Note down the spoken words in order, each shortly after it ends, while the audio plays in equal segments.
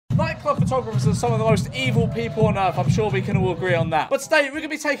Nightclub photographers are some of the most evil people on earth. I'm sure we can all agree on that. But today, we're going to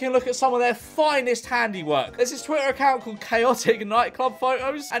be taking a look at some of their finest handiwork. There's this Twitter account called Chaotic Nightclub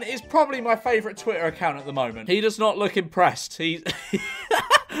Photos, and it is probably my favourite Twitter account at the moment. He does not look impressed. He's...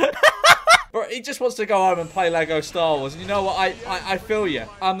 Bro, he just wants to go home and play Lego Star Wars. And you know what? I feel you.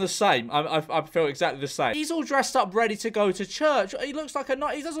 I'm the same. I feel exactly the same. He's all dressed up, ready to go to church. He looks like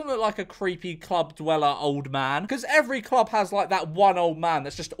he doesn't look like a creepy club dweller old man. Because every club has like that one old man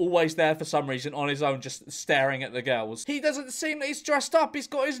that's just always there for some reason on his own, just staring at the girls. He doesn't seem that he's dressed up. He's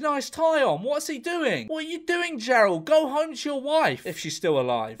got his nice tie on. What's he doing? What are you doing, Gerald? Go home to your wife, if she's still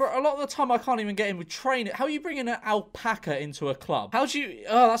alive. But a lot of the time, I can't even get in with training. How are you bringing an alpaca into a club? How do you...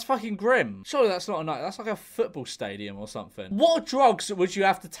 Oh, that's fucking grim. Surely that's not a night. That's like a football stadium or something. What drugs would you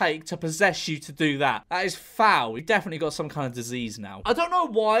have to take to possess you to do that? That is foul. You've definitely got some kind of disease now. I don't know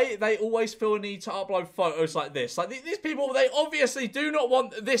why they always feel a need to upload photos like this. Like these people, they obviously do not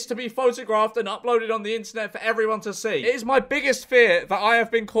want this to be photographed and uploaded on the internet for everyone to see. It is my biggest fear that I have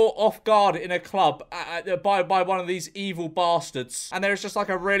been caught off guard in a club by one of these evil bastards. And there is just like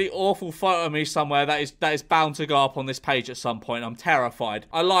a really awful photo of me somewhere that is bound to go up on this page at some point. I'm terrified.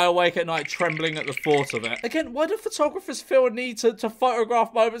 I lie awake at night trembling at the thought of it. Again, why do photographers feel a need to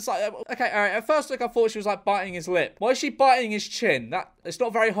photograph moments like that? Okay, alright, at first look I thought she was like biting his lip. Why is she biting his chin? It's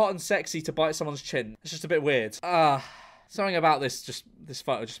not very hot and sexy to bite someone's chin. It's just a bit weird. Something about this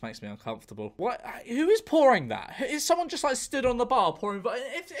photo just makes me uncomfortable. What? Who is pouring that? Is someone just like stood on the bar pouring?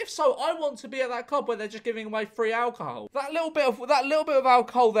 If so, I want to be at that club where they're just giving away free alcohol. That little bit of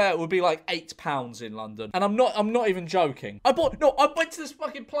alcohol there would be like £8 in London, and I'm not even joking. I went to this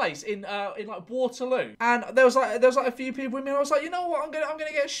fucking place in like Waterloo, and there was like a few people with me. And I was like, you know what? I'm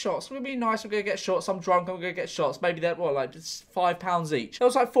gonna get shots. It's gonna be nice. I'm gonna get shots. I'm drunk. I'm gonna get shots. Maybe they're like just £5 each. There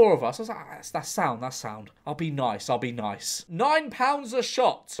was like 4 of us. I was like, that's sound. I'll be nice. £9 a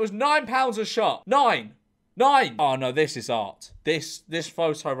shot. It was £9 a shot. 9. Oh no, this is art. This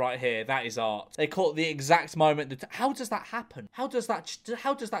photo right here, that is art. They caught the exact moment. How does that happen? How does that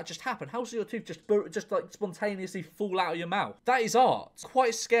just happen? How does your tooth just like spontaneously fall out of your mouth? That is art. It's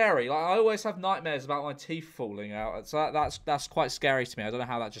quite scary. Like I always have nightmares about my teeth falling out. So that's quite scary to me. I don't know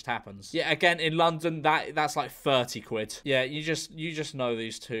how that just happens. Yeah, again in London, that's like 30 quid. Yeah, you just know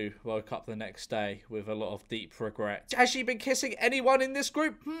these two woke up the next day with a lot of deep regret. Has she been kissing anyone in this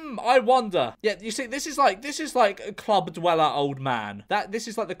group? I wonder. Yeah, you see, this is like a club dweller old man. This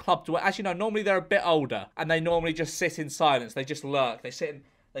is like the club dweller. As you know, normally they're a bit older and they normally just sit in silence. They just lurk. They sit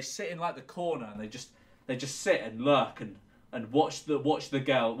in like the corner and they just sit and lurk and watch the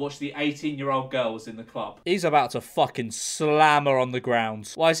 18-year-old girls in the club. He's about to fucking slam her on the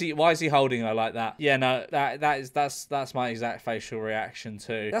ground. Why is he holding her like that? Yeah, no, that's my exact facial reaction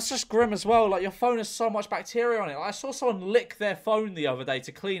too. That's just grim as well. Like your phone has so much bacteria on it. Like, I saw someone lick their phone the other day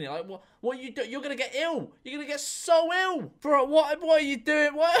to clean it. Like what are you do? You're gonna get ill. You're gonna get so ill. Bro, what are you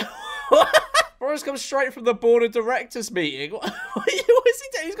doing? What? Bro's come straight from the board of directors meeting. What is he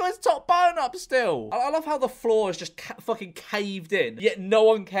doing? He's got his top button up still. I love how the floor is just fucking caved in, yet no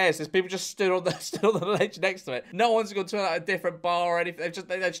one cares. There's people just stood on the ledge next to it. No one's going to turn out a different bar or anything.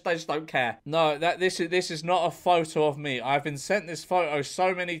 They just don't care. No, this is not a photo of me. I've been sent this photo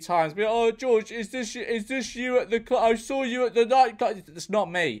so many times. Oh, George, is this you at the club? I saw you at the nightclub. It's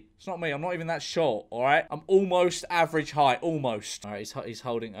not me. It's not me. I'm not even that short, all right? I'm almost average height, almost. All right, he's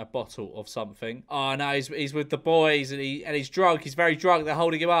holding a bottle of something. Oh, no, he's with the boys, and he's drunk. He's very drunk. They're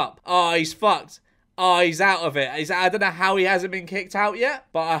holding him up. Oh, he's fucked. Oh, he's out of it. I don't know how he hasn't been kicked out yet,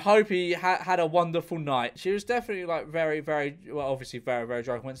 but I hope he had a wonderful night. She was definitely like very, very, well, obviously very, very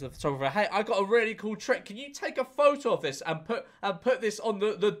drunk. Went to the photographer. Hey, I got a really cool trick. Can you take a photo of this and put this on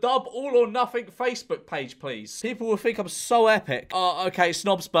the Dub All or Nothing Facebook page, please? People will think I'm so epic. Oh, okay,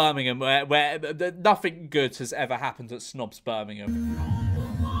 Snobs Birmingham, where nothing good has ever happened at Snobs Birmingham.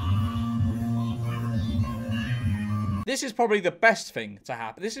 This is probably the best thing to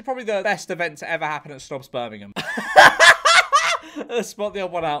happen. This is probably the best event to ever happen at Snobs Birmingham. Let's spot the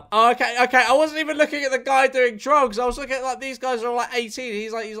odd one out. Oh, okay. I wasn't even looking at the guy doing drugs. I was looking at like these guys are like 18.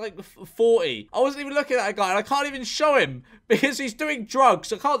 He's like 40. I wasn't even looking at that guy, and I can't even show him because he's doing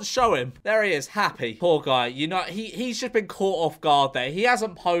drugs. I can't show him. There he is, happy. Poor guy. You know, he's just been caught off guard there. He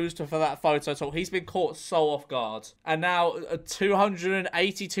hasn't posed for that photo at all. He's been caught so off guard. And now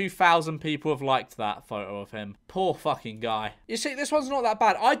 282,000 people have liked that photo of him. Poor fucking guy. You see, this one's not that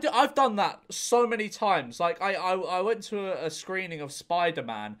bad. I've done that so many times. Like, I went to a screening of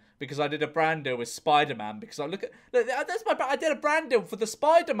Spider-Man because I did a brand deal with Spider-Man because I I did a brand deal for the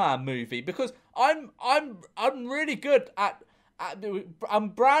Spider-Man movie because I'm really good at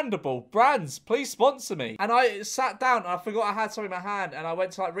unbrandable. Brands, please sponsor me. And I sat down and I forgot I had something in my hand and I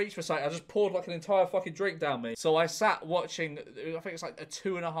went to like reach for something. I just poured like an entire fucking drink down me. So I sat watching, I think it's like a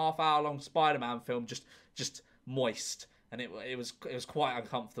 2.5 hour long Spider-Man film, just moist. And it was quite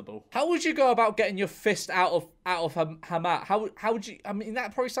uncomfortable. How would you go about getting your fist out of her mouth? How would you? I mean,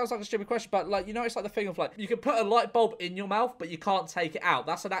 that probably sounds like a stupid question, but like, you know, it's like the thing of like, you can put a light bulb in your mouth, but you can't take it out.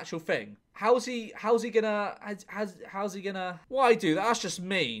 That's an actual thing. How's he gonna? Why do that? That's just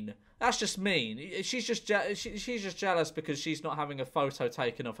mean. That's just mean. She's just jealous because she's not having a photo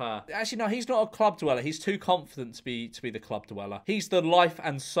taken of her. Actually, no, he's not a club dweller. He's too confident to be the club dweller. He's the life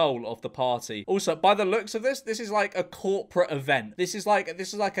and soul of the party. Also, by the looks of this is like a corporate event. This is like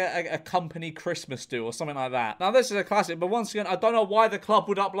a company Christmas do or something like that. Now, this is a classic, but once again, I don't know why the club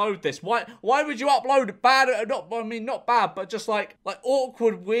would upload this. Why would you upload bad? Not bad, but just like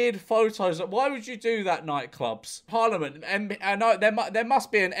awkward, weird photos. Why would you do that, nightclubs? Parliament, I know there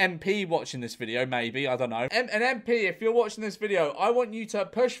must be an MP watching this video, maybe, I don't know. An MP, if you're watching this video, I want you to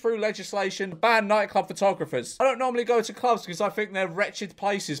push through legislation to ban nightclub photographers. I don't normally go to clubs because I think they're wretched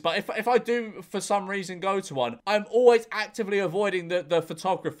places, but if I do for some reason go to one, I'm always actively avoiding the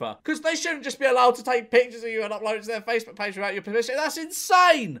photographer, because they shouldn't just be allowed to take pictures of you and upload it to their Facebook page without your permission. That's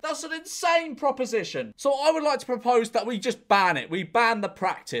insane. That's an insane proposition. So I would like to propose that we just ban it. We ban the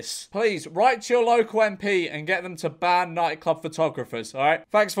practice. Please write to your local MP and get them to ban nightclub photographers. All right,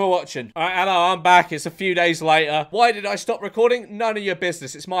 thanks for watching. Alright, hello, I'm back. It's a few days later. Why did I stop recording? None of your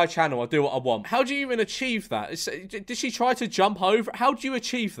business. It's my channel. I do what I want. How do you even achieve that? Did she try to jump over? How do you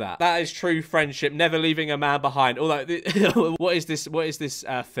achieve that? That is true friendship, never leaving a man behind. Although, what is this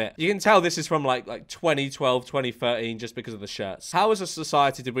fit? You can tell this is from like 2012, 2013, just because of the shirts. How as a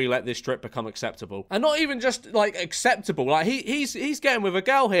society did we let this drip become acceptable? And not even just like acceptable. Like he's getting with a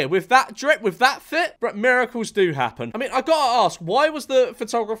girl here with that drip, with that fit. But miracles do happen. I mean, I gotta ask, why was the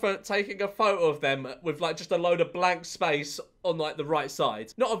photographer taking a photo of them with like just a load of blank space on like the right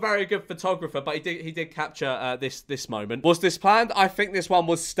side? Not a very good photographer, but he did capture this moment. Was this planned? I think this one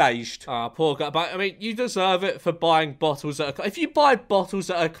was staged. Ah, poor guy. But I mean, you deserve it for buying bottles at a club. If you buy bottles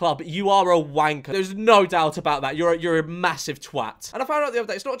at a club, you are a wanker. There's no doubt about that. You're a massive twat. And I found out the other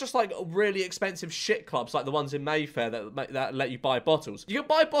day, it's not just like really expensive shit clubs like the ones in Mayfair that let you buy bottles. You can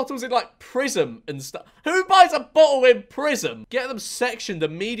buy bottles in like Prism and stuff. Who buys a bottle in Prism? Get them sectioned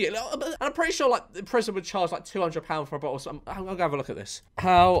immediately. And I'm pretty sure like Prism would charge like £200 for a bottle. So I'm gonna have a look at this.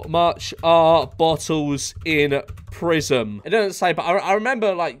 How much are bottles in Prism? It doesn't say, but I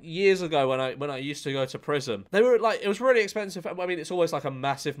remember like years ago when I used to go to Prism, they were like, it was really expensive. I mean, it's always like a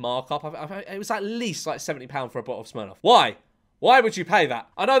massive markup. It was at least like £70 for a bottle of Smirnoff. Why? Why would you pay that?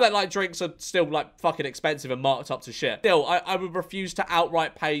 I know that like drinks are still like fucking expensive and marked up to shit. Still, I would refuse to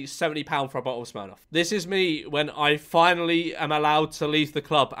outright pay £70 for a bottle of Smirnoff. This is me when I finally am allowed to leave the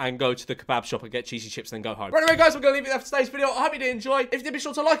club and go to the kebab shop and get cheesy chips and then go home. But anyway, guys, we're going to leave it there for today's video. I hope you did enjoy. If you did, be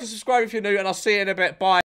sure to like and subscribe if you're new, and I'll see you in a bit. Bye.